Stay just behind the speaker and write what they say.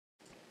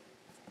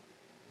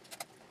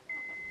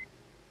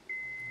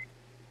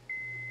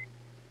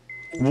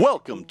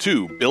Welcome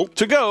to Built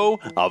to Go,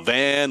 a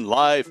van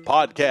life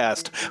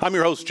podcast. I'm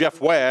your host, Jeff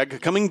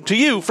Wagg, coming to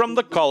you from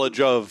the College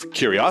of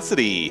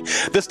Curiosity.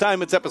 This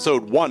time it's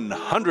episode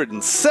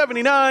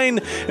 179,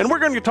 and we're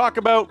going to talk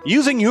about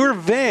using your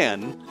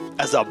van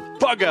as a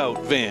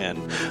bug-out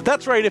van.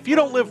 That's right, if you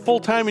don't live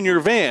full-time in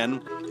your van,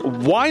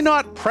 why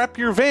not prep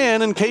your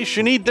van in case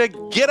you need to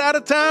get out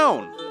of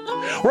town?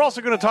 We're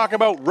also going to talk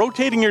about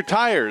rotating your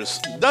tires.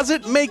 Does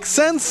it make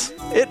sense?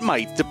 It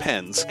might,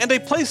 depends. And a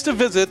place to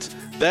visit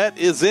that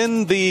is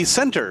in the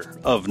center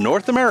of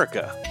North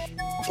America.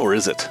 Or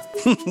is it?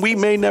 We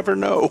may never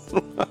know.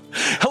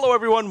 Hello,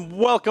 everyone.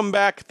 Welcome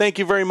back. Thank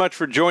you very much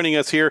for joining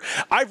us here.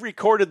 I've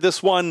recorded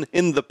this one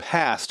in the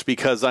past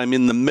because I'm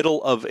in the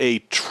middle of a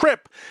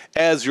trip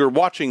as you're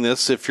watching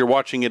this, if you're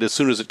watching it as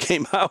soon as it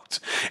came out.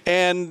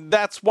 And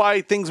that's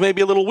why things may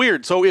be a little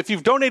weird. So if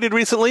you've donated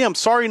recently, I'm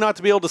sorry not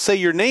to be able to say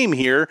your name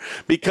here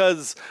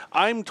because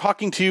I'm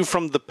talking to you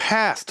from the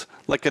past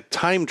like a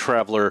time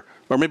traveler,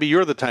 or maybe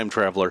you're the time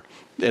traveler.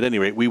 At any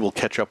rate, we will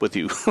catch up with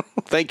you.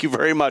 Thank you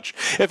very much.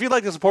 If you'd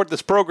like to support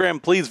this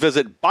program, please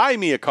visit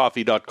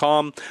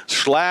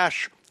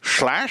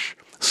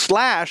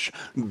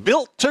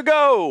buymeacoffee.com/built to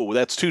go.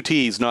 That's 2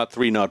 T's, not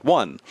 3, not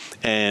 1.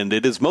 And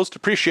it is most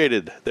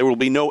appreciated. There will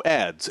be no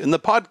ads in the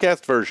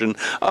podcast version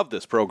of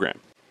this program.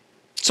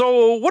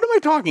 So what am I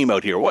talking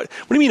about here? What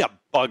do you mean a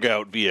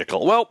bug-out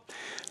vehicle? Well,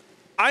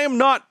 I am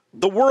not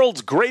the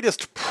world's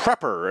greatest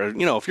prepper.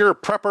 You know, if you're a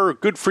prepper,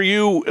 good for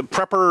you.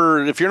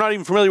 Prepper, if you're not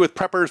even familiar with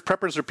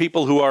preppers are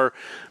people who are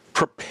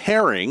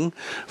preparing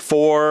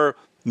for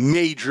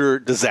major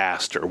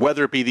disaster,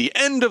 whether it be the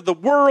end of the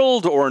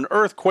world or an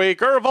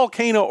earthquake or a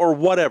volcano or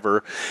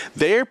whatever.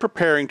 They're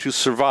preparing to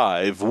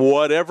survive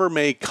whatever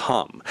may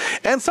come.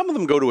 And some of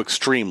them go to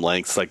extreme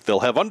lengths, like they'll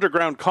have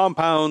underground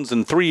compounds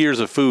and 3 years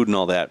of food and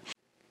all that.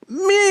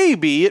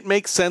 Maybe it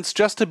makes sense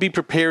just to be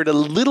prepared a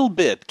little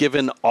bit,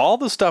 given all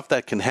the stuff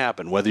that can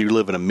happen, whether you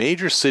live in a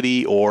major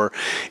city or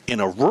in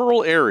a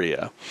rural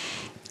area.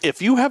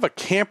 If you have a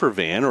camper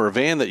van or a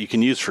van that you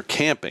can use for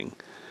camping,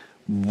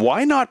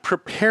 why not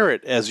prepare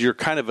it as your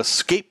kind of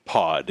escape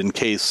pod in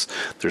case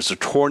there's a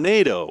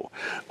tornado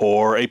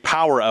or a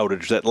power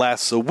outage that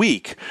lasts a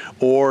week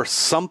or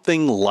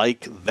something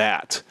like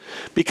that?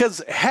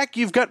 Because, heck,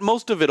 you've got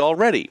most of it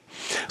already.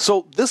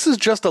 So this is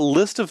just a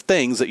list of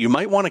things that you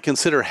might want to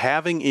consider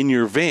having in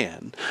your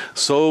van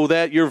so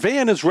that your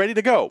van is ready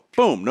to go.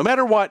 Boom. No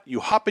matter what,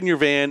 you hop in your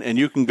van and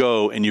you can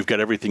go and you've got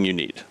everything you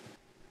need.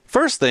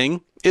 First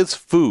thing is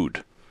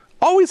food.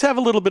 Always have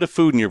a little bit of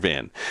food in your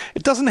van.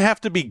 It doesn't have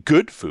to be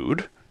good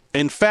food.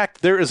 In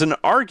fact, there is an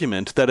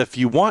argument that if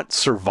you want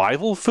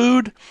survival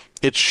food,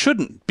 it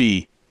shouldn't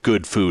be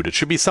good food. It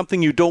should be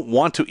something you don't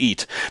want to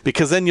eat,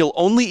 because then you'll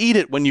only eat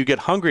it when you get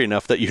hungry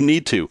enough that you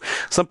need to.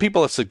 Some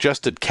people have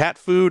suggested cat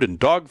food and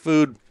dog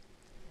food.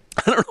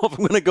 I don't know if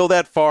I'm going to go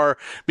that far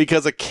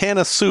because a can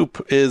of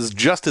soup is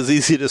just as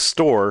easy to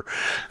store.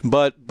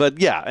 But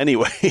yeah,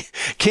 anyway,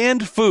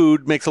 canned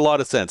food makes a lot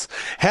of sense.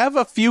 Have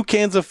a few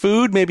cans of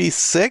food, maybe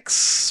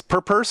 6 per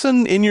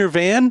person in your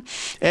van,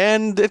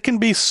 and it can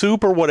be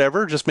soup or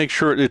whatever. Just make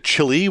sure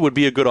chili would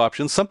be a good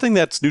option. Something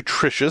that's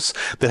nutritious,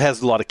 that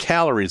has a lot of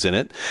calories in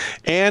it,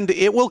 and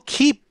it will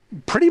keep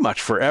pretty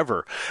much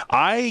forever.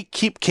 I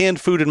keep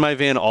canned food in my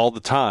van all the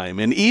time,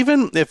 and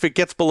even if it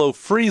gets below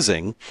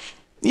freezing,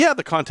 yeah,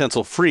 the contents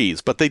will freeze,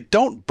 but they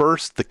don't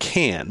burst the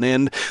can.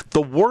 And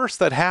the worst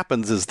that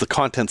happens is the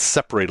contents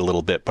separate a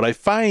little bit. But I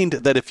find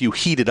that if you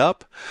heat it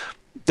up,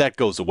 that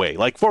goes away.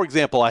 Like, for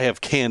example, I have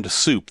canned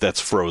soup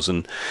that's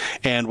frozen,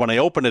 and when I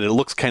open it, it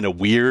looks kind of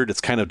weird. It's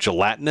kind of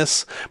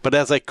gelatinous, but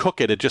as I cook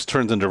it, it just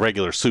turns into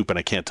regular soup, and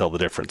I can't tell the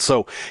difference.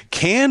 So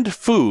canned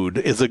food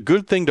is a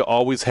good thing to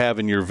always have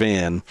in your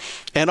van,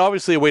 and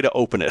obviously a way to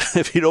open it.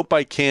 If you don't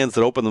buy cans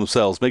that open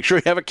themselves, make sure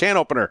you have a can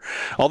opener,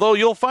 although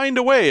you'll find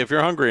a way if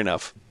you're hungry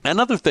enough.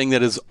 Another thing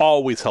that is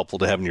always helpful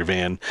to have in your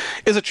van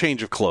is a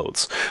change of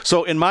clothes.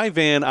 So in my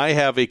van, I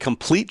have a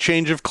complete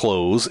change of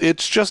clothes.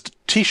 It's just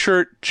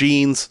t-shirt,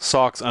 jeans,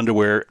 socks,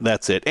 underwear,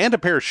 that's it. And a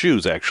pair of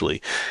shoes,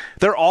 actually.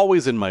 They're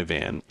always in my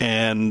van.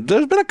 And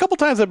there's been a couple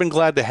times I've been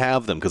glad to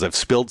have them because I've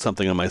spilled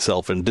something on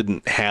myself and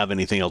didn't have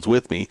anything else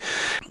with me.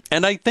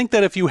 And I think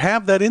that if you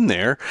have that in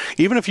there,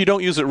 even if you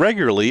don't use it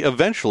regularly,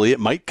 eventually it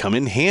might come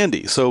in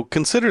handy. So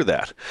consider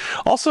that.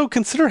 Also,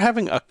 consider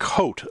having a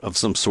coat of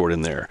some sort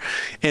in there.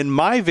 In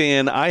my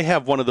van, I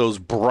have one of those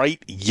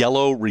bright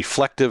yellow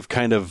reflective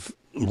kind of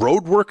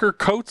road worker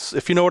coats,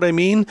 if you know what I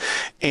mean,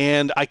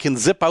 and I can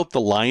zip out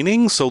the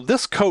lining, so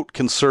this coat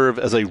can serve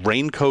as a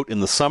raincoat in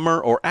the summer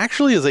or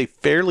actually as a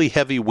fairly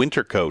heavy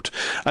winter coat.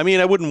 I mean,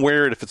 I wouldn't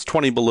wear it if it's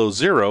 20 below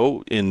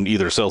zero in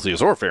either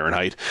Celsius or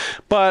Fahrenheit,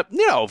 but,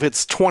 you know, if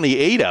it's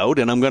 28 out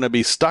and I'm going to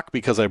be stuck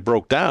because I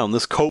broke down,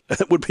 this coat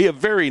would be a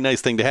very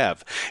nice thing to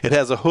have. It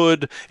has a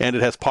hood and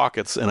it has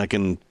pockets, and I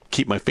can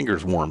keep my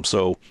fingers warm,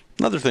 so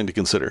another thing to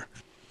consider.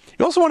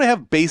 You also want to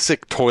have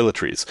basic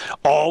toiletries.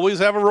 Always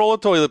have a roll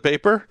of toilet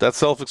paper. That's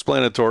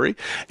self-explanatory.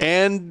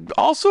 And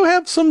also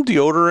have some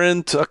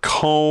deodorant, a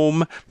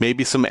comb,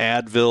 maybe some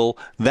Advil,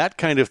 that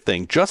kind of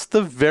thing. Just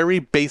the very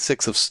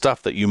basics of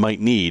stuff that you might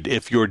need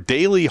if your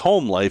daily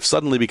home life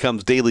suddenly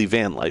becomes daily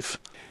van life.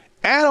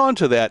 Add on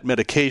to that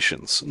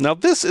medications. Now,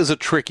 this is a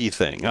tricky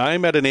thing.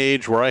 I'm at an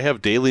age where I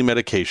have daily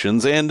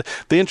medications, and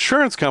the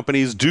insurance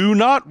companies do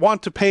not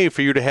want to pay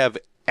for you to have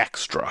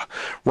extra,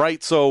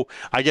 right? So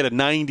I get a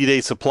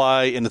 90-day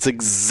supply, and it's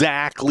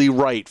exactly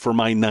right for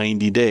my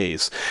 90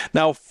 days.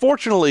 Now,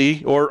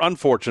 fortunately or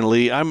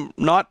unfortunately, I'm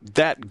not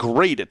that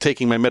great at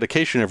taking my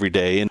medication every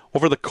day, and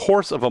over the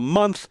course of a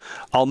month,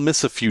 I'll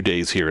miss a few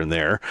days here and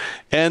there.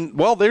 And,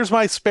 well, there's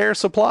my spare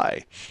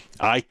supply.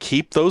 I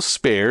keep those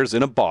spares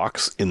in a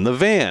box in the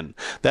van.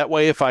 That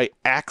way, if I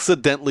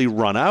accidentally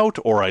run out,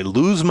 or I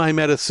lose my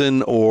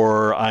medicine,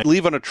 or I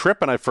leave on a trip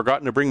and I've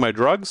forgotten to bring my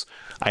drugs,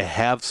 I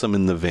have some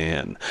in the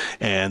van.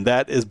 And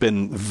that has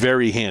been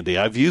very handy.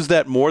 I've used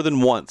that more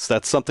than once.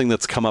 That's something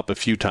that's come up a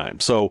few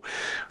times. So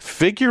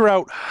figure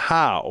out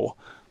how,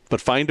 but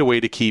find a way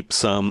to keep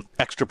some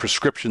extra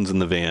prescriptions in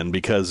the van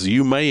because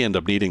you may end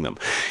up needing them.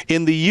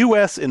 In the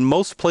U.S., in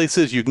most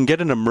places, you can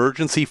get an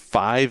emergency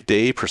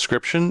 5-day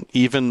prescription,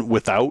 even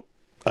without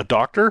a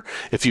doctor.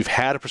 If you've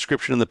had a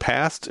prescription in the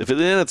past,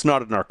 then it's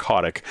not a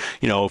narcotic,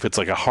 if it's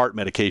like a heart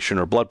medication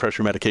or blood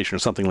pressure medication or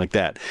something like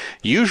that.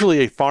 Usually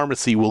a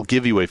pharmacy will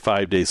give you a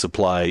 5-day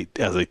supply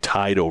as a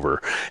tide over.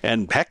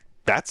 And heck,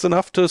 that's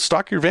enough to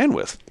stock your van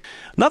with.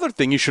 Another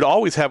thing you should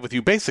always have with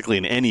you, basically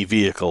in any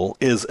vehicle,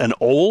 is an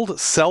old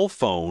cell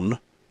phone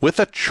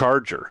with a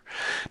charger.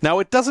 Now,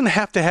 it doesn't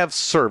have to have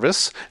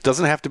service. It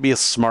doesn't have to be a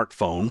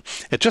smartphone.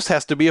 It just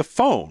has to be a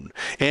phone.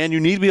 And you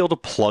need to be able to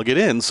plug it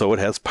in so it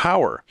has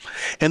power.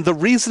 And the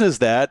reason is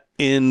that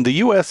in the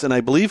U.S. and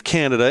I believe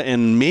Canada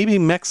and maybe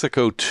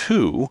Mexico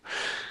too,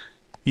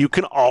 you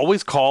can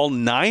always call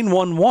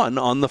 911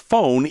 on the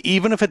phone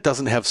even if it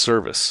doesn't have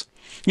service.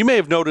 You may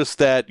have noticed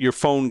that your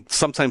phone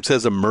sometimes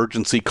says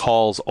emergency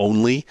calls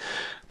only.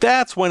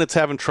 That's when it's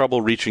having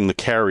trouble reaching the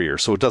carrier,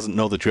 so it doesn't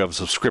know that you have a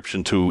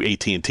subscription to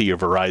AT&T or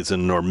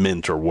Verizon or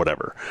Mint or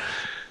whatever.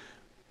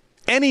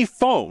 Any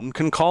phone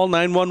can call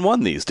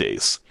 911 these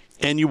days,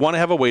 and you want to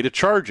have a way to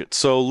charge it.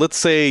 So let's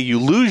say you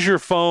lose your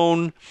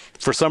phone,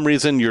 for some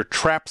reason you're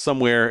trapped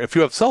somewhere. If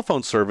you have cell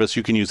phone service,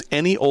 you can use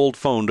any old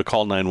phone to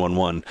call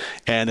 911,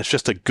 and it's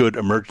just a good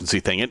emergency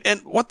thing.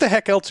 And what the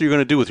heck else are you going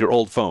to do with your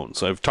old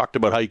phones? I've talked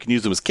about how you can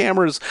use them as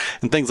cameras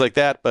and things like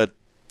that, but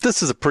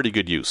this is a pretty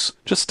good use.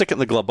 Just stick it in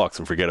the glove box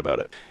and forget about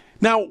it.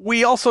 Now,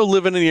 we also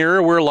live in an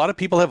era where a lot of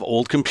people have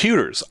old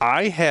computers.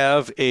 I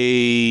have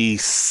a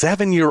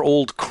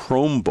 7-year-old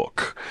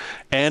Chromebook,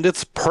 and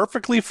it's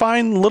perfectly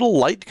fine little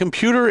light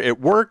computer. It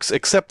works,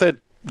 except that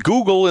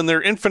Google, in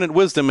their infinite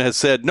wisdom, has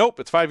said, nope,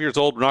 it's 5 years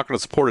old. We're not going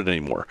to support it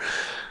anymore.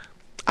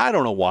 I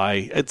don't know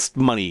why. It's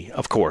money,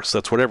 of course.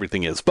 That's what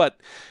everything is. But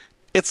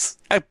it's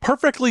a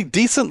perfectly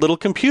decent little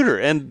computer,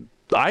 and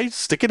I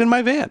stick it in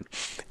my van.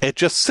 It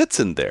just sits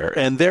in there.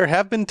 And there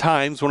have been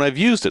times when I've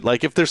used it.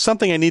 Like if there's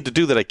something I need to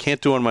do that I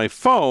can't do on my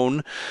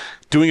phone,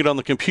 doing it on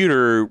the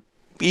computer,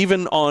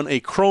 even on a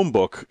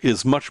Chromebook,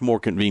 is much more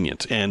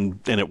convenient and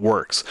it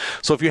works.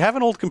 So if you have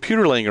an old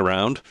computer laying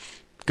around,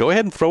 go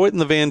ahead and throw it in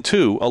the van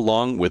too,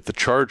 along with the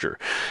charger.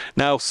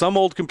 Now, some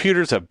old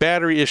computers have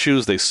battery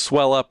issues. They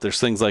swell up. There's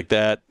things like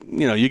that.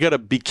 You got to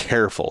be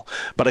careful.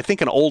 But I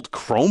think an old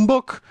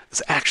Chromebook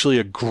is actually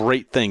a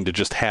great thing to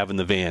just have in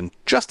the van,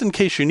 just in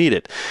case you need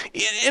it.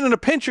 And in a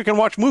pinch, you can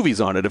watch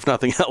movies on it, if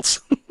nothing else.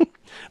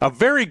 A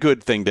very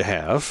good thing to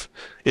have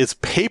is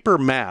paper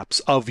maps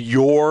of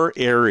your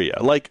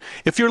area. Like,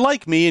 if you're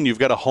like me and you've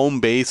got a home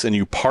base and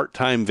you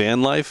part-time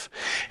van life,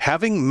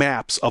 having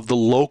maps of the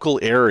local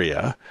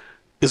area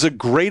is a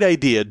great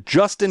idea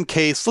just in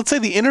case, let's say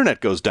the internet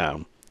goes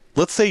down.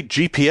 Let's say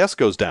GPS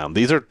goes down.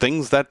 These are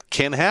things that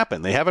can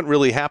happen. They haven't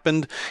really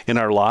happened in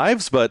our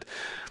lives, but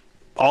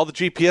all the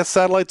GPS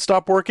satellites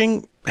stop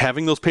working.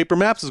 Having those paper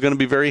maps is going to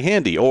be very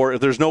handy. Or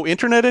if there's no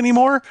internet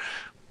anymore,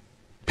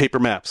 paper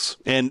maps,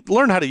 and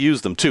learn how to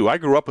use them too. I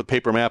grew up with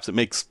paper maps. It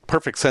makes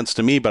perfect sense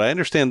to me, but I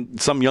understand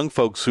some young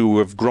folks who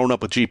have grown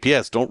up with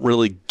GPS don't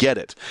really get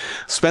it.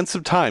 Spend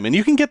some time, and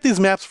you can get these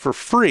maps for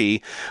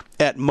free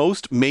at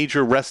most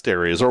major rest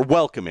areas or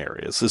welcome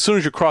areas. As soon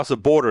as you cross a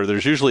border,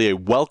 there's usually a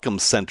welcome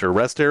center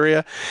rest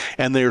area,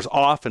 and there's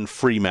often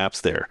free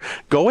maps there.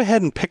 Go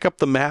ahead and pick up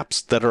the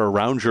maps that are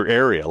around your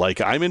area.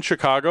 Like, I'm in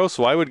Chicago,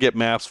 so I would get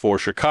maps for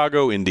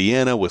Chicago,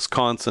 Indiana,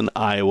 Wisconsin,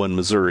 Iowa, and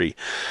Missouri,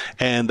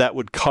 and that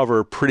would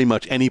cover pretty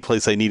much any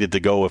place I needed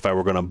to go if I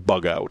were going to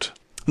bug out.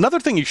 Another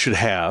thing you should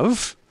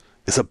have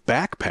is a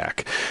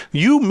backpack.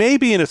 You may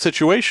be in a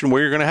situation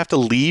where you're going to have to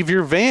leave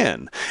your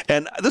van.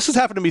 And this has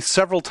happened to me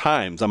several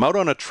times. I'm out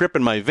on a trip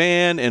in my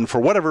van, and for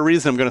whatever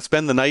reason, I'm going to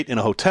spend the night in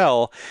a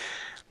hotel.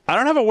 I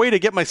don't have a way to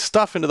get my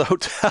stuff into the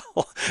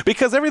hotel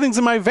because everything's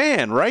in my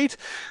van, right?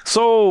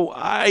 So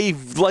I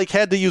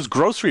had to use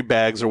grocery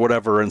bags or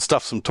whatever and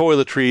stuff some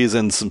toiletries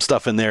and some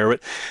stuff in there.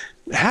 But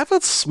have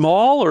a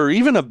small or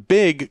even a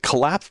big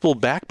collapsible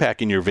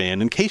backpack in your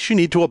van in case you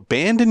need to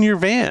abandon your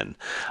van.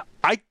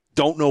 I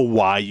don't know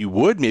why you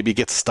would. Maybe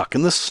get stuck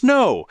in the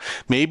snow.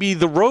 Maybe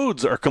the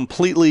roads are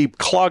completely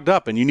clogged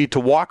up and you need to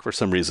walk for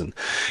some reason.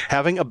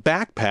 Having a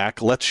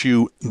backpack lets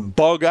you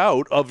bug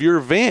out of your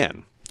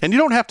van. And you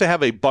don't have to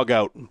have a bug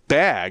out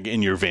bag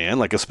in your van,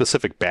 like a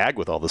specific bag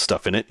with all the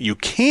stuff in it. You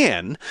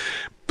can,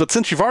 but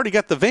since you've already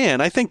got the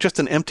van, I think just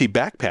an empty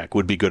backpack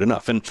would be good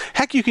enough. And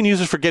heck, you can use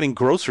it for getting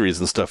groceries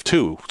and stuff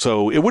too.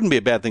 So it wouldn't be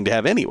a bad thing to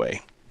have anyway.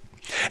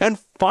 And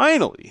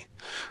finally,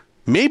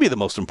 maybe the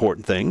most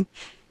important thing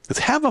is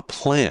have a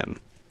plan.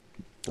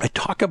 I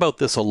talk about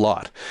this a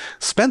lot.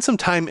 Spend some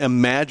time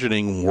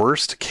imagining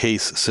worst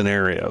case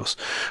scenarios.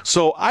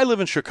 So I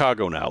live in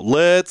Chicago now.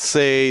 Let's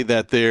say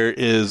that there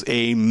is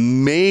a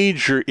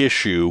major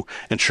issue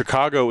and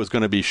Chicago is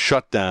going to be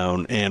shut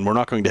down and we're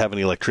not going to have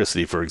any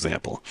electricity, for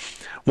example.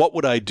 What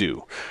would I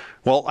do?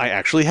 Well, I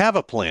actually have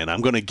a plan.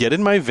 I'm going to get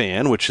in my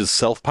van, which is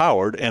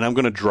self-powered, and I'm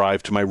going to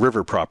drive to my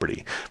river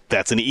property.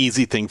 That's an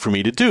easy thing for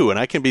me to do, and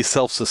I can be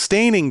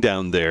self-sustaining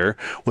down there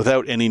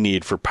without any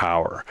need for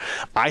power.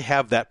 I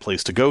have that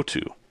place to go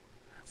to.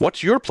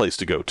 What's your place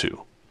to go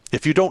to?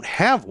 If you don't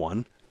have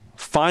one,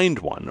 find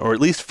one, or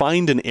at least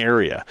find an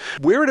area.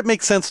 Where would it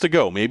make sense to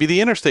go? Maybe the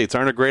interstates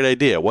aren't a great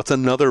idea. What's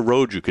another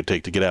road you could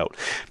take to get out?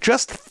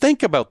 Just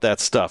think about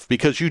that stuff,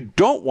 because you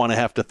don't want to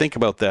have to think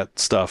about that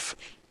stuff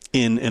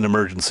in an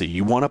emergency.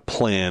 You want to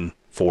plan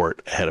for it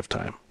ahead of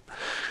time.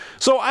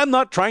 So I'm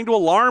not trying to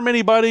alarm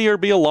anybody or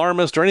be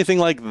alarmist or anything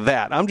like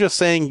that. I'm just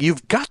saying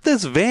you've got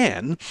this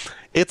van.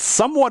 It's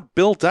somewhat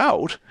built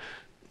out,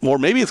 or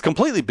maybe it's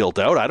completely built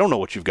out. I don't know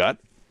what you've got.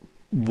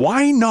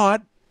 Why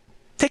not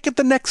take it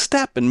the next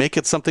step and make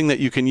it something that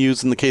you can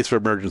use in the case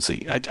of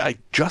emergency? I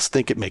just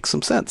think it makes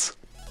some sense.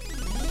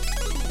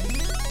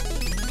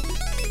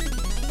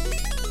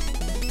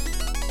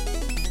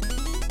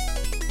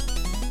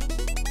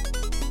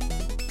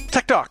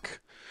 Tech Talk.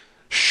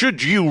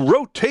 Should you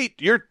rotate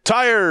your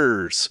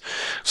tires?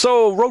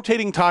 So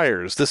rotating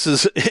tires, this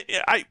is,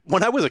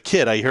 when I was a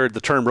kid, I heard the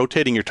term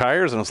rotating your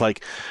tires and I was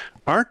like,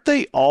 aren't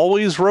they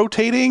always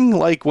rotating?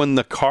 Like when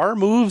the car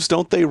moves,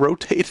 don't they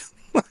rotate?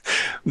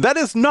 That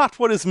is not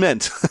what is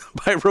meant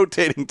by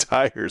rotating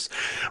tires.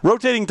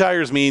 Rotating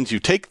tires means you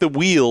take the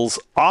wheels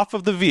off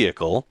of the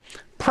vehicle.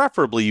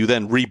 Preferably, you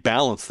then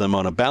rebalance them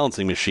on a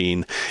balancing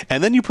machine,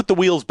 and then you put the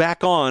wheels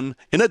back on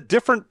in a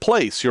different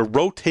place. You're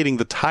rotating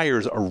the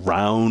tires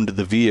around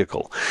the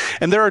vehicle.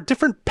 And there are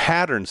different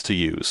patterns to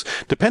use.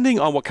 Depending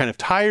on what kind of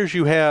tires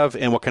you have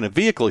and what kind of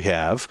vehicle you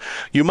have,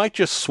 you might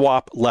just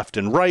swap left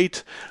and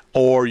right,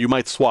 or you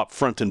might swap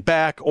front and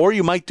back, or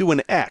you might do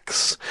an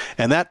X.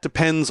 And that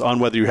depends on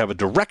whether you have a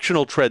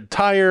directional tread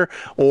tire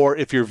or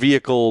if your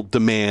vehicle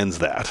demands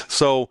that.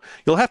 So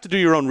you'll have to do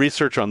your own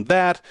research on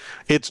that.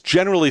 It's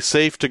generally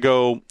safe to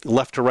go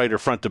left to right or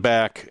front to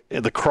back.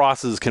 The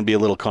crosses can be a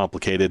little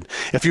complicated.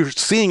 If you're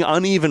seeing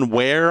uneven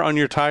wear on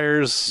your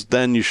tires,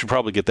 then you should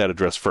probably get that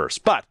addressed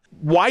first. But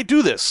why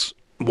do this?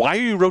 Why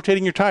are you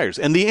rotating your tires?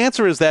 And the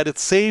answer is that it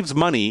saves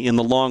money in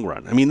the long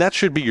run. I mean, that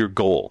should be your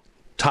goal.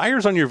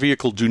 Tires on your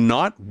vehicle do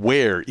not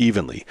wear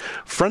evenly.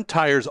 Front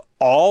tires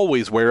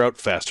always wear out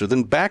faster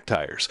than back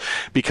tires,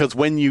 because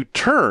when you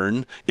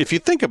turn, if you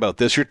think about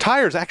this, your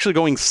tire is actually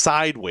going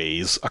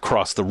sideways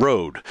across the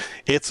road.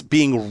 It's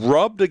being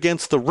rubbed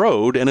against the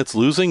road and it's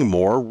losing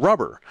more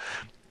rubber.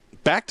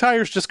 Back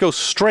tires just go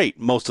straight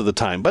most of the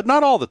time, but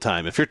not all the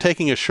time. If you're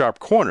taking a sharp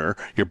corner,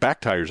 your back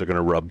tires are going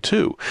to rub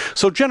too.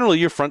 So generally,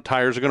 your front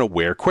tires are going to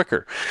wear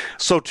quicker.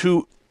 So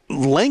to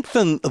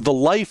lengthen the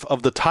life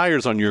of the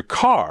tires on your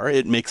car,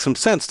 it makes some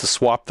sense to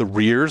swap the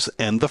rears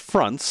and the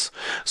fronts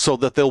so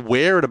that they'll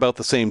wear at about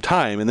the same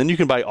time, and then you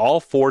can buy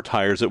all 4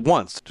 tires at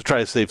once to try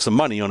to save some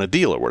money on a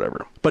deal or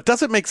whatever. But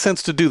does it make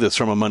sense to do this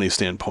from a money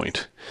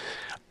standpoint?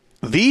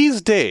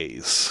 These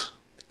days,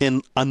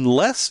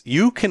 unless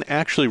you can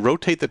actually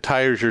rotate the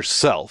tires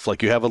yourself,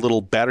 like you have a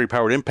little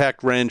battery-powered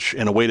impact wrench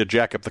and a way to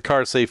jack up the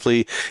car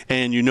safely,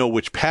 and you know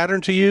which pattern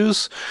to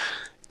use,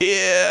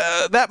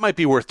 that might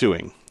be worth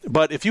doing.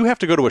 But if you have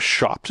to go to a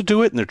shop to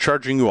do it and they're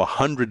charging you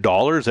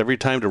 $100 every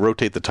time to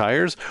rotate the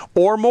tires,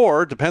 or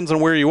more, depends on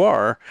where you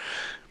are,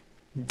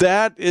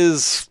 that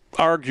is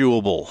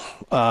arguable.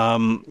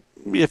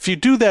 If you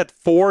do that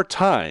 4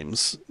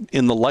 times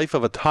in the life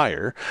of a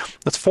tire,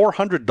 that's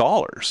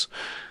 $400.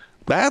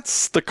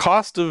 That's the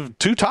cost of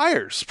 2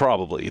 tires,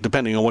 probably,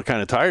 depending on what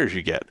kind of tires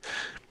you get.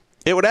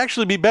 It would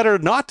actually be better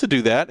not to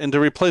do that and to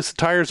replace the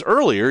tires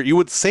earlier. You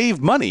would save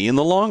money in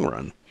the long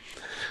run.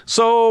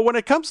 So when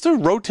it comes to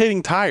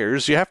rotating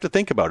tires, you have to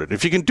think about it.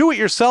 If you can do it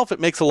yourself, it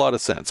makes a lot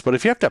of sense. But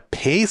if you have to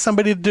pay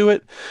somebody to do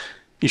it,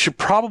 you should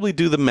probably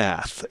do the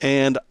math.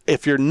 And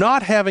if you're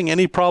not having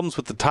any problems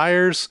with the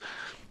tires,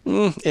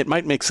 it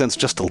might make sense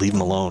just to leave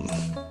them alone.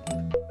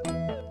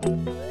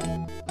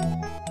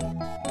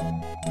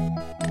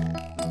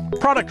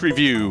 Product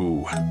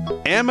review.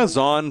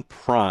 Amazon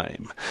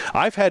Prime.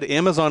 I've had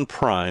Amazon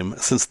Prime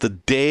since the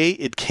day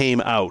it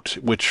came out,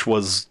 which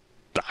was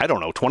I don't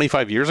know,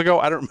 25 years ago?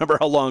 I don't remember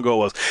how long ago it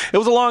was. It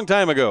was a long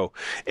time ago.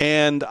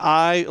 And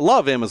I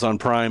love Amazon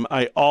Prime.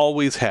 I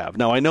always have.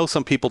 Now, I know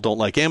some people don't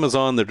like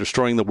Amazon. They're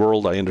destroying the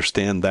world. I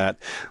understand that.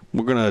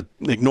 We're going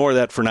to ignore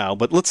that for now.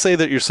 But let's say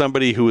that you're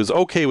somebody who is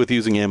okay with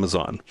using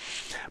Amazon.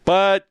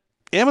 But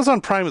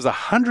Amazon Prime is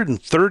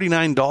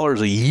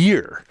 $139 a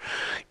year.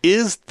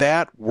 Is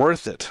that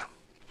worth it?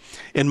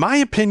 In my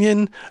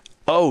opinion,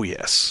 oh,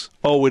 yes.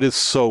 Oh, it is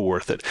so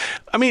worth it.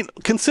 I mean,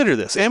 consider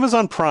this.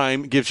 Amazon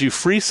Prime gives you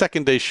free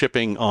second-day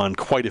shipping on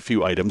quite a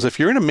few items. If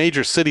you're in a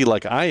major city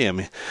like I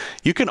am,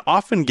 you can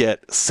often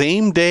get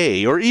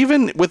same-day or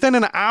even within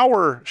an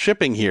hour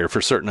shipping here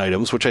for certain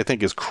items, which I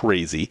think is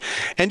crazy.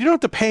 And you don't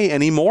have to pay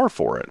any more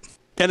for it.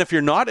 And if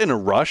you're not in a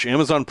rush,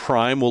 Amazon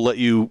Prime will let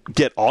you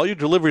get all your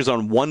deliveries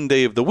on one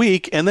day of the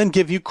week and then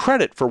give you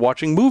credit for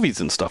watching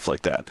movies and stuff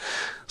like that.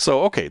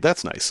 So, okay,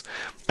 that's nice.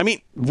 I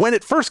mean, when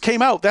it first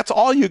came out, that's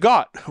all you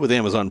got with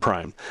Amazon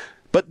Prime.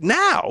 But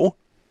now,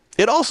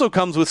 it also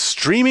comes with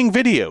streaming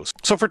videos.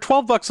 So for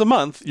 $12 a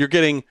month, you're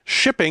getting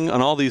shipping on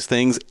all these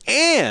things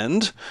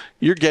and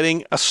you're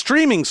getting a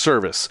streaming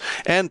service.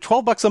 And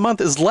 $12 a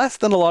month is less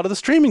than a lot of the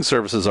streaming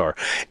services are.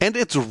 And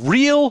it's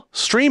real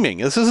streaming.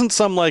 This isn't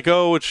some like,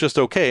 oh, it's just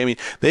okay. I mean,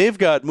 they've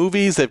got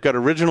movies, they've got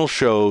original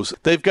shows,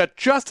 they've got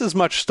just as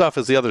much stuff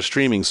as the other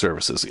streaming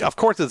services. Of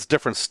course, it's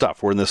different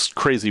stuff. We're in this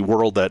crazy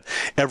world that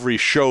every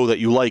show that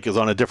you like is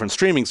on a different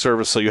streaming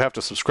service, so you have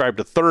to subscribe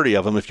to 30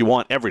 of them if you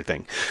want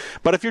everything.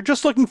 But if you're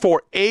just looking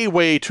for a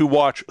way to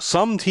watch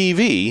some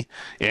TV,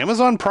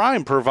 Amazon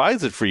Prime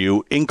provides it for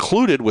you,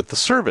 included with the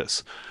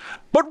service.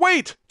 But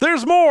wait,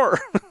 there's more!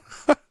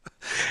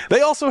 They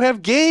also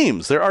have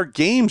games. There are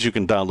games you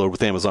can download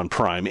with Amazon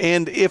Prime.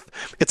 And if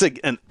it's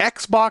an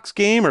Xbox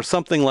game or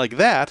something like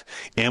that,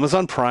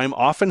 Amazon Prime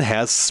often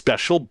has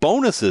special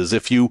bonuses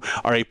if you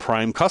are a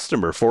Prime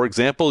customer. For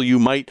example, you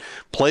might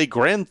play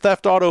Grand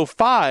Theft Auto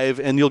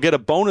 5 and you'll get a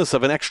bonus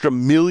of an extra $1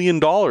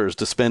 million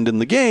to spend in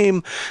the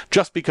game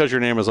just because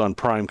you're an Amazon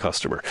Prime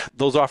customer.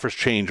 Those offers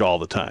change all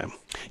the time.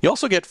 You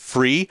also get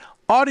free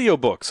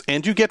audiobooks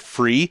and you get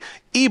free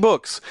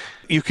ebooks.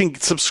 You can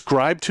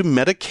subscribe to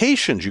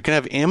medications. You can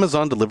have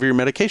Amazon deliver your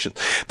medications.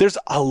 There's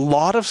a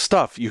lot of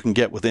stuff you can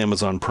get with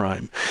Amazon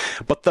Prime.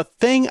 But the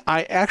thing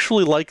I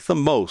actually like the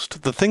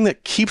most, the thing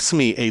that keeps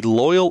me a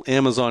loyal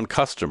Amazon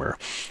customer,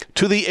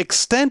 to the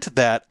extent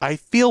that I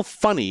feel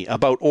funny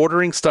about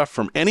ordering stuff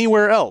from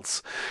anywhere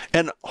else,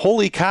 and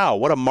holy cow,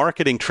 what a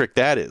marketing trick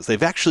that is.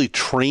 They've actually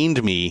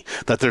trained me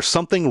that there's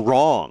something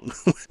wrong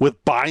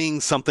with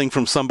buying something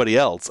from somebody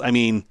else. I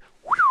mean,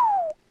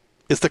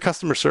 it's the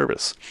customer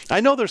service.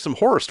 I know there's some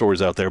horror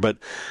stories out there, but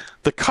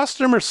the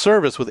customer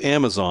service with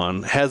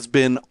Amazon has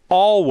been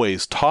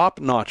always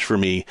top-notch for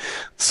me,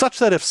 such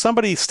that if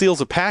somebody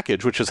steals a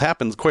package, which has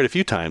happened quite a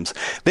few times,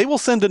 they will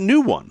send a new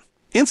one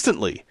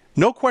instantly.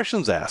 No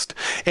questions asked.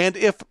 And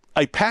if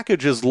a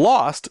package is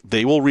lost,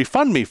 they will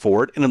refund me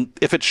for it. And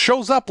if it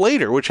shows up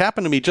later, which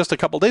happened to me just a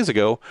couple days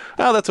ago,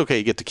 oh, that's okay.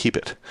 You get to keep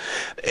it.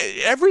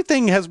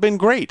 Everything has been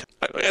great.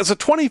 As a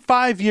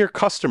 25-year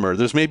customer,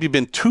 there's maybe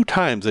been 2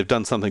 times they've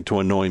done something to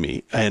annoy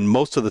me. And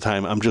most of the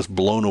time, I'm just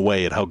blown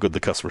away at how good the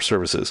customer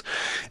service is.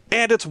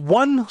 And it's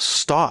one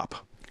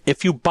stop.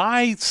 If you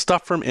buy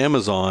stuff from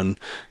Amazon,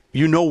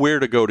 you know where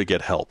to go to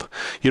get help.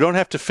 You don't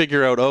have to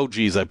figure out, oh,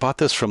 geez, I bought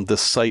this from this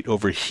site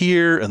over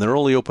here, and they're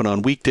only open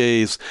on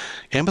weekdays.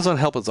 Amazon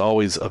Help is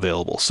always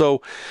available.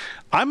 So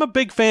I'm a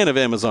big fan of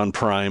Amazon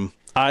Prime.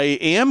 I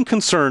am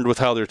concerned with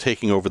how they're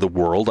taking over the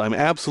world. I'm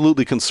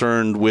absolutely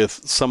concerned with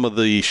some of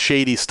the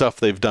shady stuff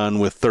they've done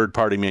with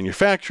third-party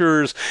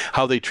manufacturers,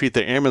 how they treat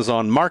their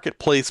Amazon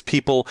marketplace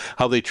people,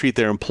 how they treat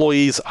their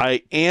employees.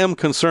 I am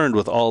concerned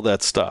with all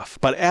that stuff.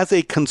 But as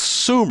a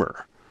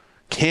consumer,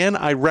 can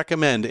I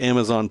recommend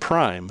Amazon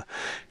Prime?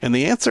 And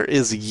the answer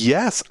is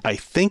yes. I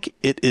think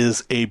it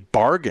is a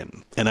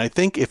bargain. And I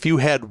think if you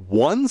had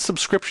one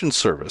subscription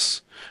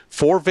service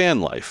for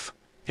van life,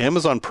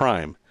 Amazon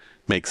Prime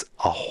makes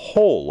a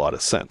whole lot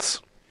of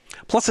sense.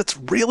 Plus, it's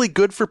really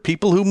good for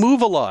people who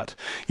move a lot.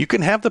 You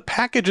can have the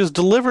packages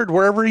delivered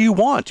wherever you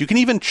want. You can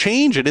even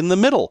change it in the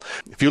middle.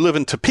 If you live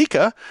in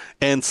Topeka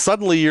and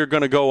suddenly you're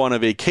going to go on a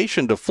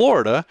vacation to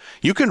Florida,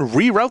 you can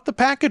reroute the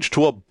package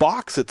to a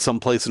box at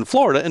some place in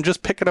Florida and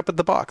just pick it up at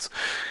the box.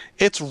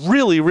 It's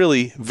really,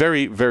 really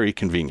very, very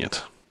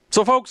convenient.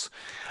 So, folks,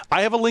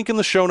 I have a link in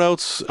the show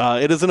notes.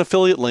 It is an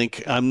affiliate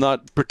link. I'm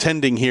not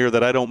pretending here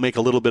that I don't make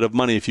a little bit of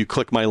money if you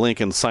click my link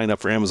and sign up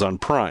for Amazon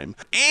Prime.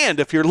 And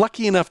if you're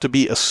lucky enough to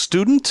be a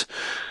student,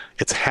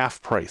 it's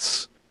half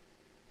price.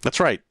 That's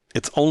right.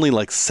 It's only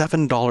like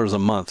 $7 a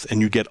month,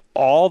 and you get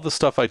all the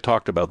stuff I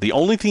talked about. The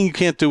only thing you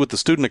can't do with the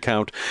student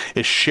account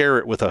is share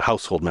it with a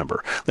household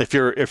member. If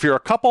you're a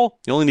couple,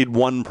 you only need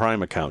one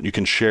Prime account. You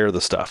can share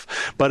the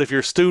stuff. But if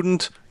you're a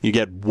student, you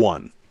get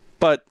one.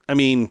 But, I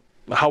mean,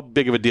 how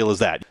big of a deal is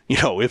that? You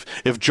know, if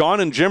John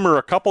and Jim are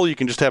a couple, you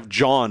can just have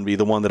John be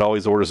the one that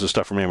always orders the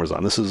stuff from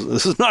Amazon. This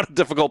is not a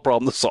difficult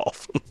problem to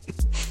solve.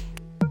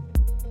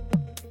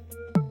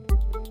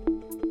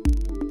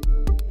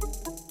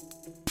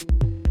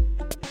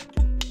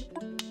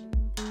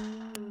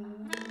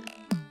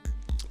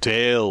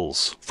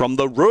 Tales from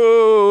the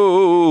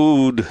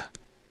Road.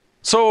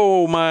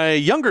 So my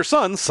younger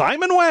son,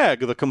 Simon Wagg,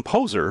 the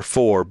composer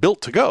for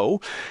Built to Go,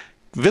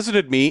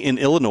 visited me in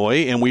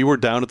Illinois, and we were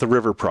down at the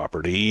river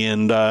property,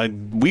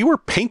 and we were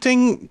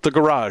painting the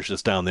garage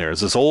that's down there.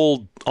 It's this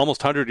old,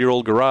 almost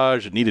 100-year-old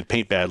garage. It needed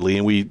paint badly,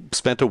 and we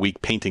spent a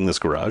week painting this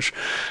garage,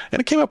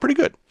 and it came out pretty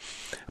good.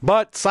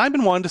 But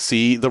Simon wanted to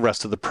see the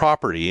rest of the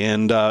property,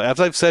 and as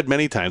I've said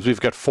many times, we've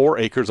got 4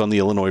 acres on the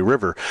Illinois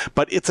River,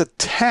 but it's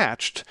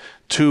attached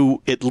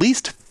to at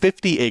least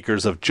 50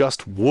 acres of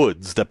just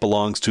woods that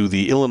belongs to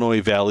the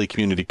Illinois Valley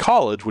Community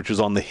College, which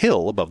is on the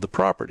hill above the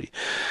property.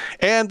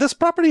 And this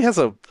property has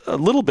a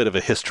little bit of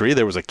a history.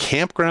 There was a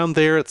campground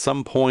there at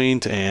some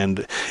point,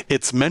 and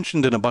it's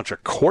mentioned in a bunch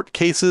of court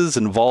cases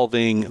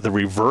involving the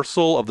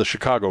reversal of the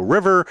Chicago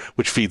River,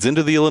 which feeds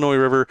into the Illinois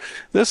River.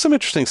 There's some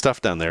interesting stuff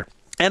down there.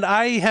 And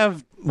I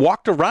have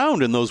walked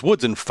around in those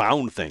woods and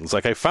found things.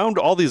 Like I found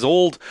all these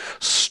old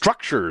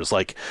structures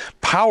like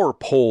power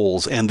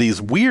poles and these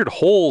weird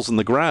holes in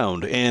the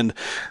ground. And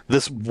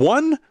this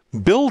one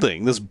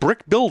building, this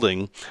brick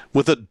building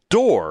with a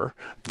door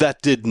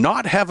that did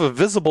not have a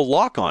visible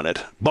lock on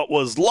it, but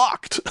was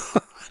locked.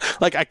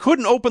 Like I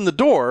couldn't open the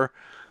door,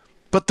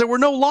 but there were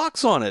no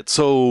locks on it.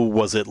 So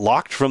was it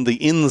locked from the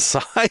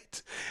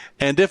inside?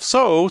 And if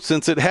so,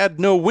 since it had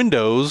no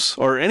windows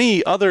or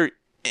any other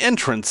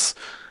entrance,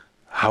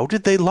 how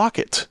did they lock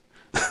it?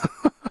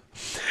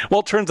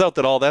 Well, it turns out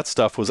that all that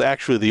stuff was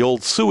actually the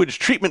old sewage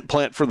treatment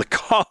plant for the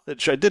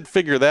college. I did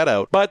figure that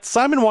out. But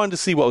Simon wanted to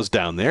see what was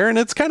down there, and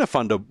it's kind of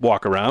fun to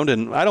walk around,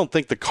 and I don't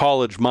think the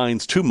college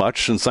minds too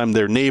much since I'm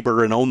their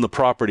neighbor and own the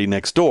property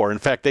next door. In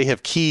fact, they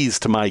have keys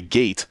to my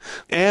gate.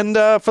 And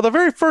for the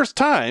very first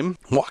time,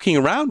 walking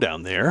around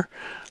down there,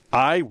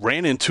 I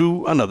ran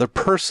into another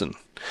person.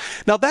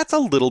 Now, that's a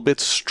little bit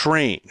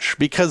strange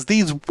because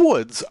these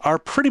woods are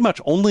pretty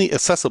much only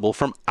accessible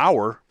from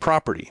our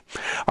property.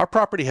 Our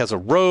property has a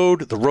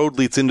road, the road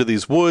leads into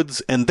these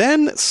woods, and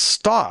then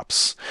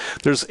stops.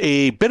 There's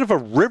a bit of a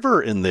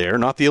river in there,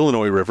 not the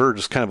Illinois River,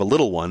 just kind of a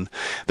little one,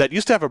 that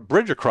used to have a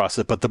bridge across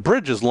it, but the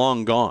bridge is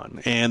long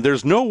gone, and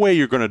there's no way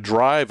you're going to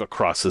drive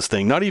across this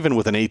thing, not even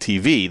with an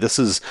ATV. This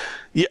is,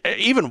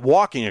 even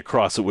walking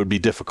across it would be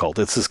difficult.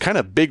 It's this kind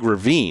of big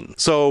ravine.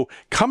 So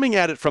coming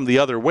at it from the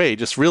other way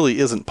just really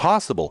isn't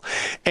possible.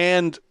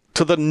 And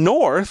to the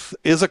north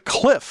is a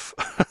cliff.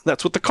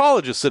 That's what the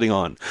college is sitting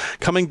on.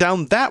 Coming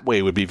down that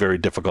way would be very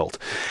difficult.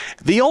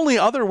 The only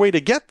other way to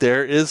get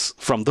there is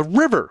from the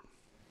river.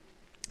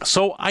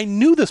 So I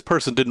knew this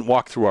person didn't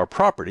walk through our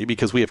property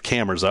because we have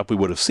cameras up. We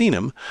would have seen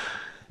him.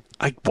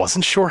 I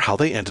wasn't sure how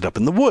they ended up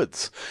in the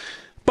woods.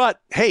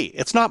 But hey,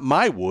 it's not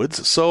my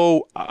woods,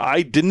 so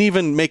I didn't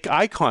even make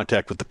eye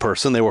contact with the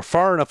person. They were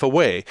far enough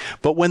away.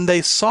 But when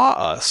they saw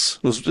us,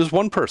 it was just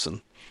one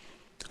person,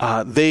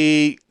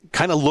 they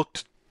kind of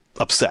looked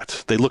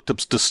upset. They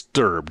looked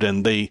disturbed,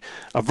 and they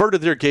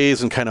averted their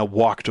gaze and kind of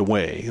walked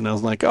away. And I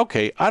was like,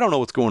 okay, I don't know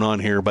what's going on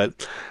here,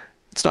 but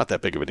it's not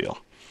that big of a deal.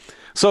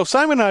 So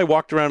Simon and I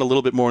walked around a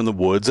little bit more in the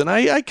woods, and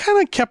I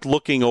kind of kept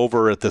looking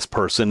over at this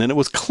person, and it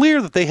was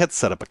clear that they had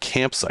set up a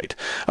campsite,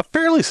 a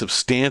fairly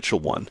substantial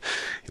one.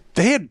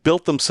 They had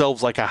built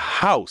themselves like a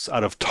house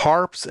out of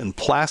tarps and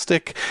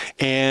plastic,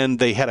 and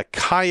they had a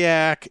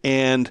kayak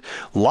and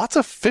lots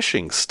of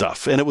fishing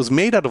stuff, and it was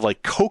made out of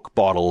like Coke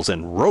bottles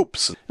and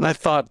ropes. And I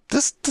thought,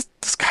 this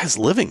guy's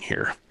living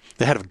here.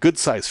 They had a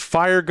good-sized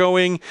fire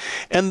going,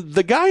 and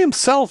the guy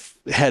himself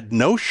had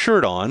no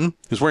shirt on,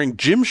 he was wearing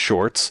gym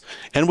shorts,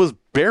 and was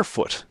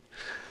barefoot.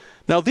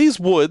 Now, these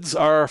woods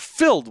are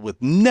filled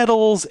with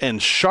nettles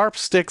and sharp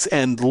sticks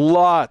and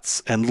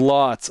lots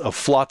of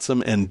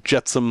flotsam and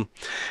jetsam,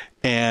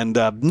 and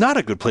not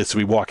a good place to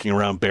be walking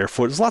around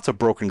barefoot. There's lots of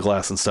broken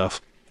glass and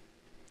stuff.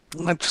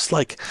 And I'm just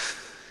like,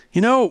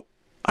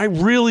 I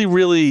really,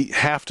 really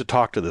have to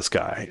talk to this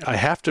guy. I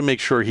have to make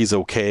sure he's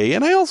okay,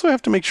 and I also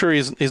have to make sure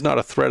he's not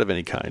a threat of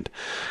any kind.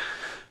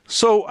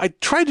 So I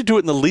tried to do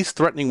it in the least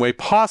threatening way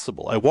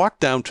possible. I walked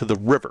down to the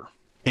river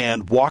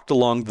and walked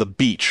along the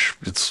beach.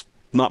 It's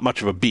not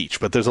much of a beach,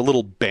 but there's a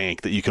little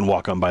bank that you can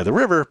walk on by the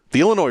river,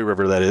 the Illinois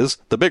River, that is,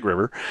 the big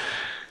river.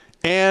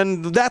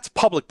 And that's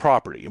public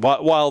property.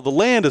 While the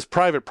land is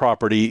private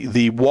property,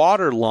 the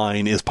water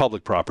line is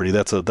public property.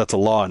 That's a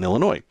law in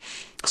Illinois.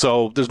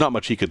 So there's not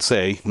much he could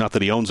say, not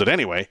that he owns it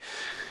anyway.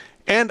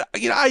 And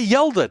I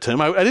yelled at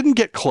him. I didn't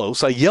get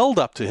close. I yelled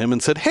up to him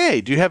and said, "Hey,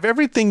 do you have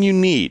everything you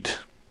need?"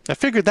 I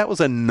figured that was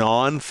a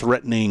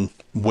non-threatening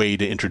way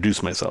to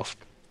introduce myself.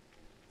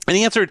 And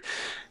he answered,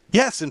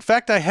 "Yes, in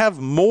fact, I have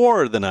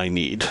more than I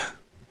need,"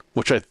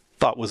 which I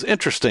thought was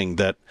interesting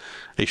that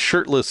a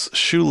shirtless,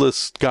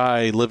 shoeless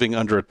guy living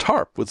under a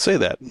tarp would say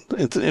that.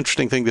 It's an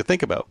interesting thing to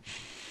think about.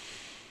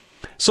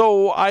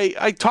 So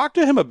I talked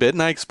to him a bit,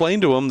 and I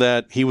explained to him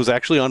that he was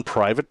actually on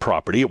private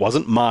property. It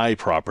wasn't my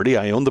property.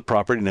 I owned the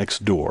property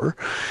next door.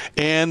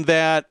 And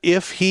that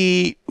if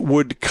he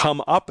would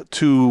come up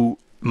to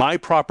my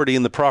property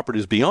and the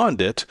properties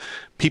beyond it,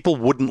 people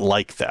wouldn't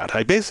like that.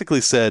 I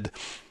basically said,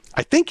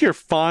 I think you're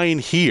fine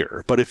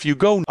here, but if you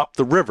go up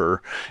the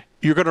river,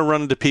 you're going to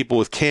run into people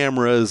with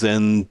cameras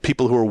and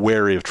people who are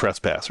wary of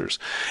trespassers.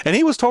 And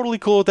he was totally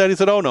cool with that. He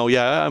said, oh, no,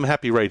 yeah, I'm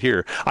happy right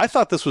here. I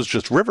thought this was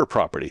just river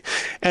property.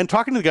 And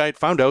talking to the guy, I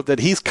found out that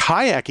he's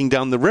kayaking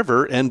down the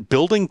river and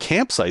building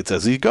campsites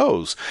as he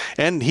goes.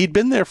 And he'd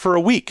been there for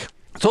a week.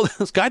 So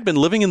this guy had been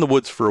living in the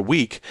woods for a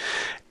week,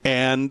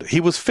 and he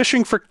was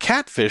fishing for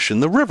catfish in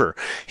the river.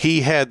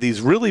 He had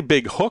these really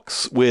big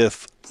hooks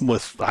with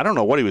I don't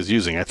know what he was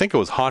using. I think it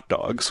was hot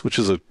dogs, which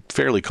is a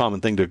fairly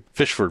common thing to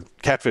fish for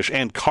catfish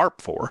and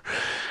carp for.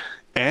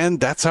 And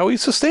that's how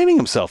he's sustaining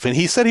himself. And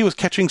he said he was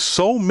catching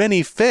so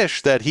many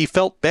fish that he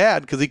felt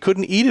bad because he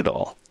couldn't eat it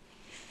all.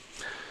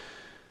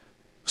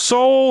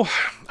 So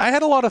I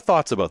had a lot of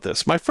thoughts about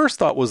this. My first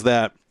thought was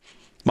that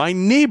my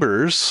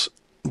neighbors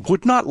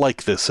would not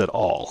like this at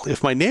all.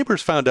 If my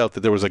neighbors found out that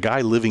there was a guy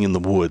living in the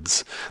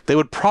woods, they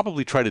would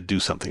probably try to do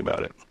something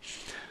about it.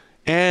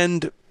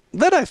 And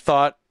then I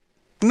thought,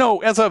 no,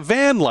 as a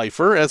van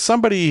lifer, as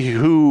somebody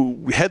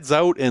who heads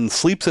out and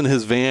sleeps in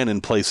his van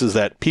in places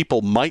that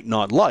people might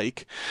not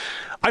like,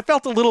 I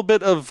felt a little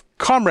bit of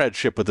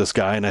comradeship with this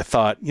guy, and I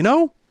thought,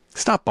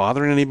 he's not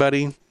bothering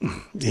anybody.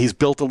 He's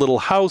built a little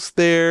house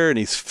there, and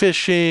he's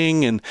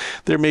fishing, and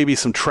there may be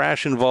some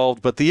trash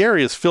involved, but the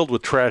area is filled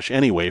with trash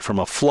anyway from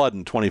a flood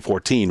in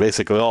 2014.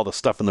 Basically, all the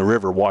stuff in the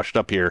river washed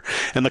up here,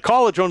 and the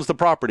college owns the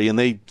property, and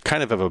they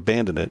kind of have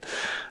abandoned it.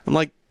 I'm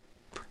like,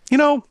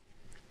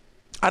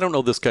 I don't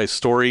know this guy's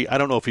story. I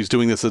don't know if he's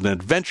doing this as an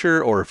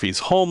adventure or if he's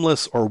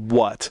homeless or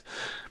what.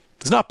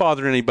 It's not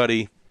bothering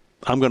anybody.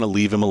 I'm going to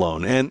leave him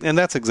alone. And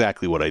that's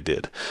exactly what I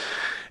did.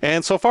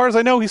 And so far as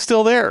I know, he's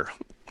still there.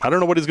 I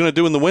don't know what he's going to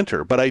do in the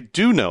winter, but I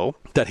do know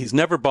that he's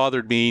never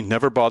bothered me,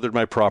 never bothered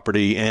my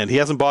property, and he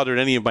hasn't bothered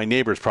any of my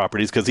neighbors'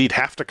 properties because he'd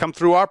have to come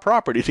through our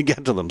property to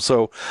get to them.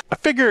 So I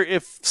figure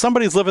if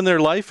somebody's living their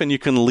life and you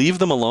can leave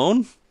them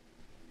alone,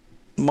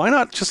 why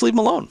not just leave them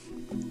alone?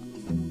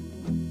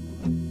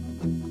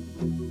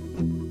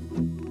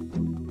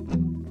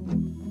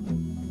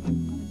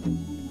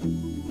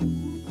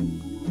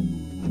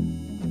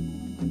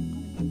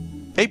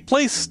 A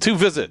place to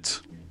visit.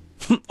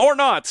 Or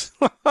not.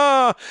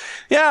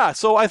 Yeah,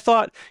 so I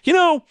thought,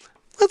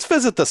 let's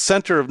visit the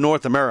center of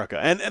North America.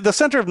 And the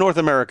center of North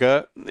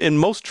America, in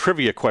most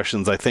trivia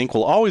questions, I think,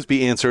 will always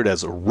be answered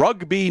as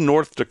Rugby,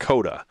 North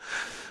Dakota.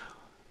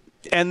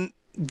 And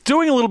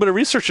doing a little bit of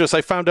research on this,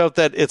 I found out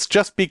that it's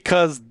just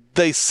because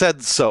they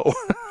said so.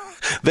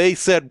 They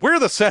said, we're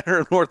the center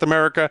of North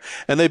America,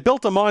 and they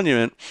built a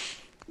monument.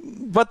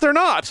 But they're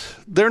not.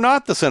 They're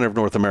not the center of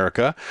North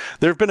America.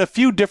 There have been a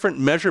few different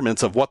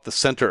measurements of what the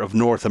center of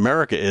North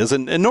America is,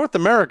 and North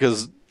America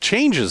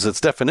changes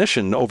its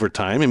definition over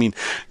time. I mean,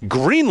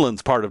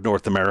 Greenland's part of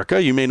North America.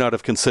 You may not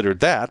have considered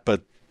that,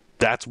 but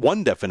that's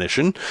one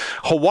definition.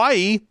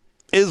 Hawaii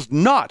is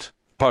not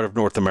part of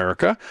North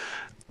America,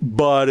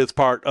 but it's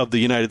part of the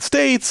United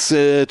States.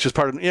 It's just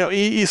part of,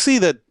 you see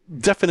that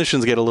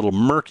definitions get a little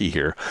murky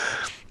here.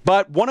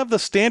 But one of the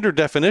standard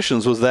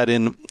definitions was that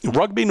in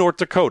Rugby, North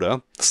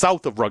Dakota,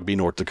 south of Rugby,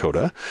 North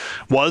Dakota,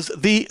 was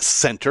the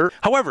center.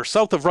 However,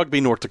 south of Rugby,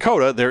 North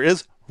Dakota, there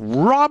is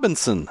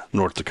Robinson,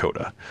 North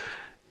Dakota.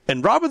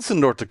 And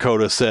Robinson, North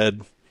Dakota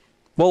said,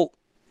 well,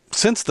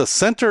 since the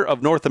center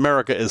of North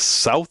America is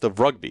south of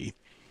Rugby,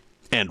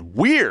 and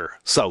we're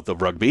south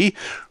of Rugby,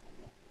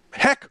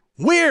 heck,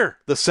 we're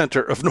the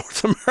center of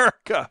North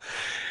America.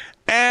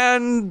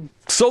 And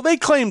so they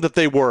claimed that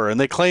they were, and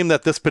they claimed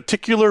that this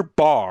particular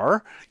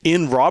bar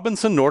in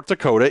Robinson, North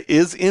Dakota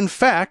is in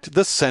fact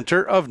the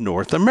center of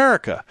North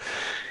America.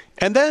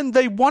 And then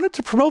they wanted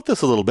to promote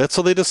this a little bit,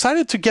 so they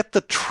decided to get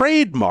the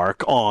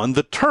trademark on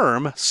the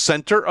term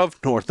center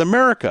of North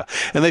America.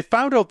 And they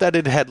found out that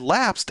it had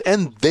lapsed,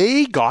 and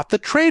they got the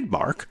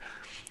trademark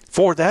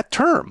for that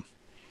term.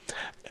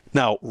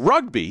 Now,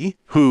 Rugby,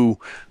 who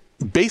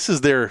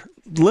bases their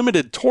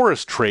limited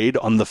tourist trade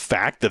on the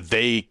fact that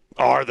they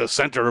are the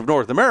center of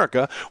North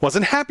America,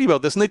 wasn't happy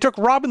about this, and they took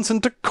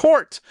Robinson to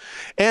court.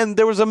 And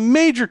there was a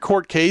major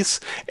court case,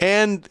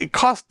 and it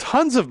cost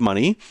tons of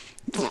money.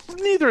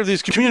 Neither of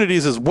these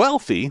communities is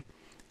wealthy,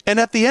 and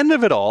at the end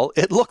of it all,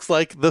 it looks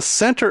like the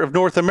center of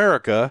North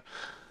America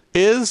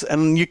is,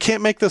 and you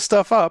can't make this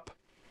stuff up,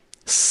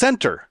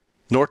 Center,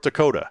 North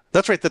Dakota.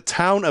 That's right, the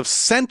town of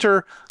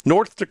Center,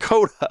 North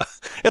Dakota.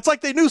 It's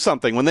like they knew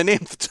something when they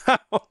named the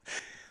town.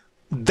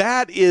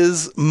 That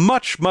is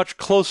much, much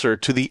closer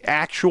to the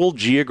actual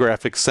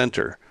geographic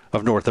center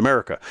of North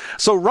America.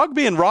 So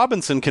Rugby and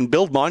Robinson can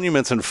build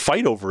monuments and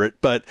fight over it,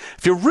 but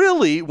if you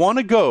really want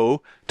to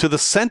go to the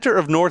center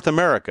of North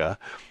America,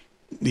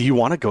 you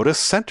want to go to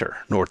Center,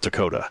 North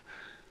Dakota.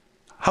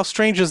 How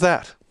strange is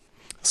that?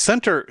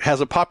 Center has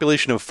a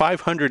population of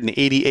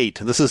 588.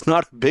 This is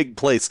not a big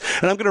place.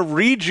 And I'm going to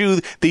read you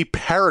the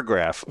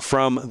paragraph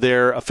from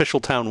their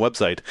official town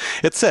website.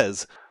 It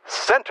says,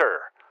 Center,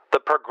 the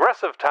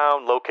progressive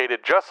town located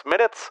just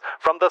minutes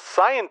from the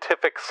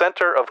scientific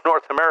center of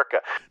North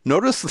America.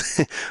 Notice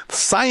the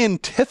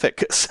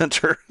scientific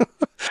center.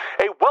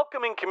 A welcome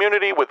welcoming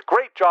community with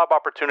great job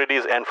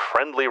opportunities and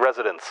friendly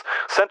residents.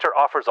 Center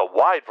offers a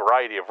wide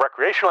variety of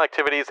recreational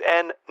activities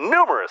and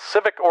numerous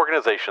civic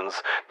organizations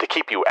to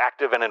keep you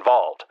active and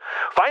involved.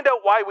 Find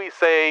out why we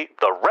say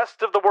the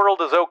rest of the world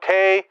is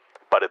okay,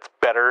 but it's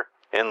better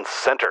in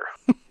Center.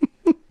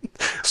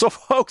 So,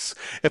 folks,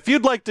 if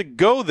you'd like to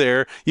go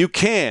there, you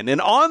can.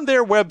 And on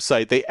their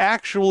website, they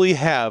actually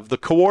have the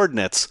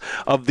coordinates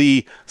of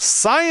the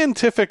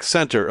Scientific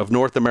Center of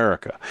North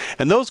America.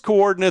 And those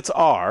coordinates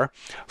are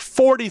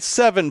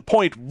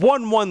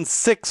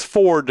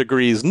 47.1164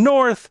 degrees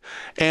north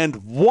and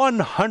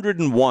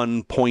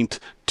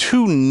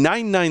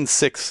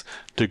 101.2996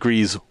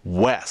 degrees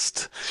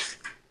west.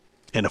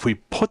 And if we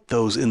put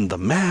those in the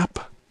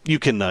map, you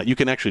can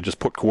actually just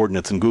put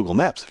coordinates in Google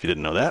Maps if you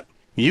didn't know that.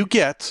 You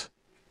get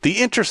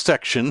the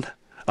intersection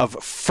of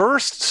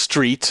 1st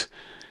Street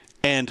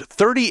and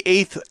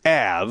 38th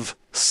Ave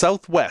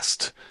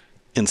Southwest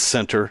in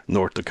Center,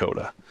 North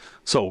Dakota.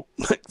 So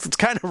it's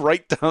kind of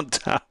right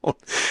downtown.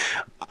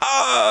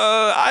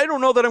 I don't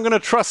know that I'm going to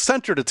trust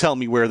Center to tell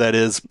me where that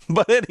is.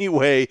 But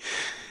anyway,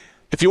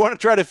 if you want to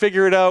try to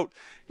figure it out,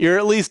 you're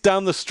at least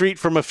down the street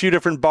from a few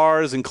different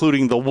bars,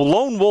 including the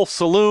Lone Wolf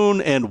Saloon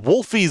and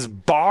Wolfie's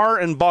Bar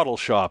and Bottle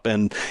Shop.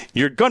 And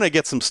you're going to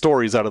get some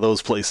stories out of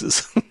those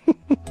places.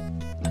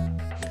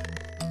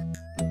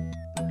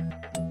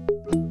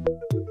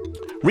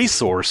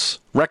 Resource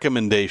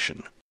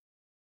recommendation.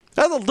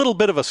 That's a little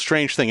bit of a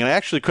strange thing, and I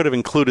actually could have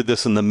included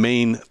this in the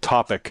main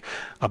topic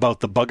about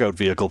the bug-out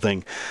vehicle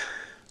thing.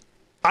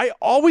 I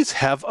always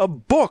have a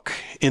book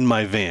in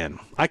my van.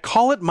 I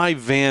call it my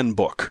van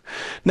book.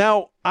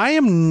 Now, I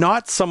am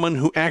not someone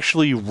who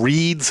actually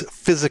reads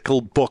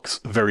physical books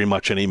very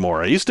much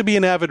anymore. I used to be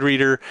an avid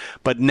reader,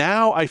 but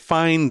now I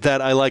find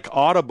that I like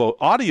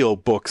audio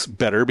books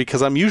better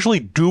because I'm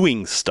usually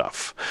doing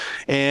stuff.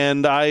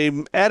 And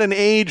I'm at an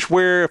age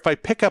where if I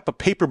pick up a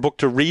paper book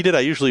to read it,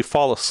 I usually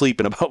fall asleep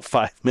in about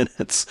 5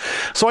 minutes.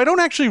 So I don't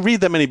actually read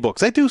that many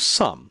books. I do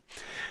some.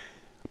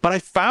 But I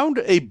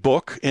found a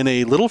book in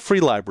a little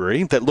free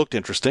library that looked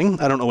interesting.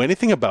 I don't know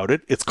anything about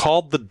it. It's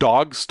called The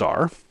Dog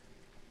Star,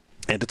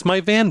 and it's my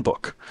van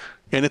book.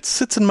 And it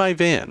sits in my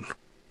van.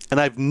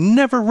 And I've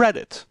never read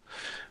it.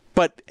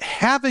 But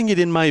having it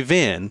in my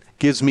van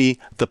gives me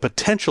the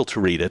potential to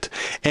read it,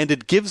 and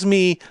it gives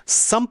me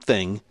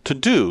something to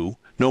do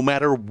no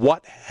matter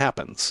what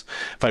happens.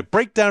 If I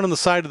break down on the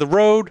side of the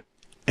road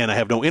and I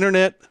have no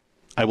internet,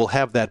 I will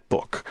have that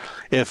book.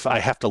 If I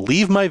have to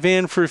leave my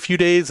van for a few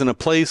days in a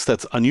place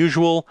that's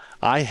unusual,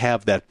 I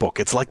have that book.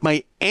 It's like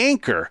my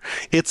anchor.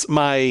 It's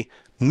my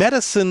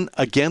medicine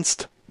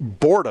against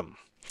boredom.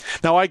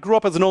 Now, I grew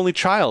up as an only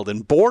child,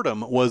 and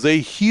boredom was a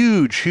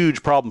huge,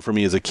 huge problem for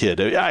me as a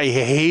kid. I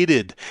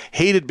hated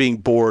being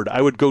bored.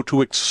 I would go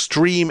to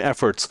extreme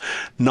efforts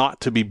not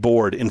to be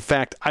bored. In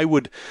fact, I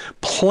would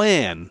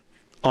plan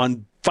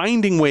on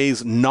finding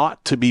ways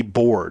not to be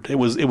bored. It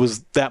was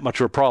that much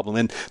of a problem.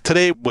 And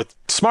today, with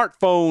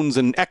smartphones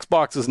and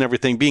Xboxes and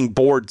everything, being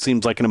bored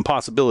seems like an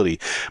impossibility.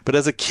 But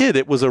as a kid,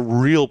 it was a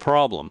real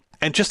problem.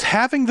 And just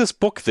having this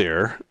book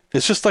there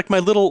is just like my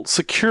little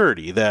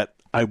security that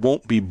I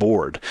won't be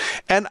bored.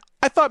 And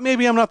I thought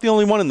maybe I'm not the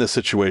only one in this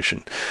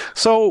situation.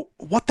 So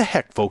what the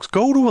heck, folks?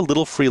 Go to a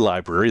little free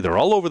library. They're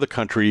all over the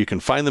country. You can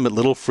find them at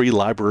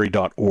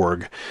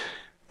littlefreelibrary.org.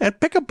 And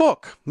pick a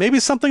book, maybe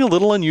something a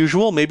little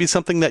unusual, maybe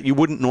something that you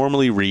wouldn't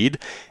normally read,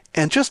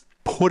 and just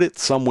put it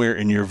somewhere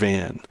in your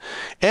van.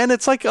 And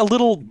it's like a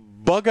little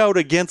bug out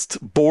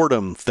against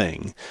boredom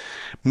thing.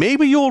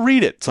 Maybe you'll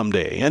read it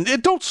someday. And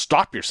don't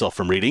stop yourself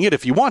from reading it.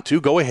 If you want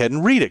to, go ahead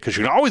and read it, because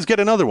you can always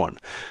get another one.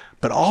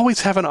 But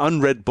always have an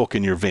unread book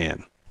in your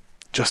van,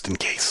 just in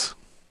case.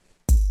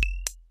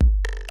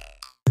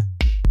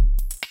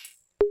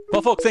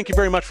 Well, folks, thank you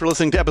very much for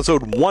listening to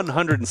episode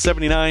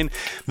 179.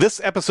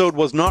 This episode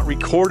was not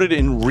recorded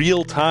in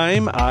real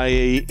time.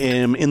 I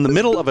am in the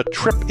middle of a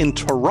trip in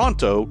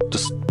Toronto,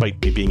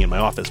 despite me being in my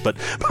office. But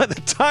by the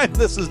time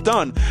this is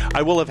done,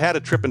 I will have had a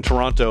trip in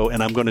Toronto,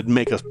 and I'm going to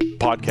make a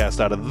podcast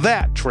out of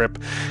that trip.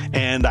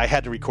 And I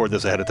had to record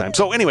this ahead of time.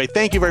 So anyway,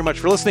 thank you very much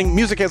for listening.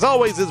 Music, as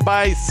always, is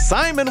by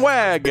Simon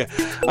Wagg.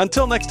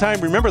 Until next time,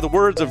 remember the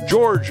words of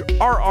George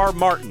R.R.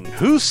 Martin,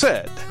 who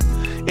said,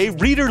 "A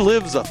reader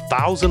lives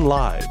 1,000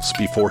 lives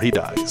before he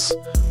dies.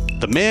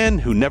 The man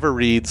who never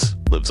reads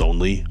lives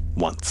only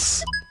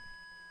once."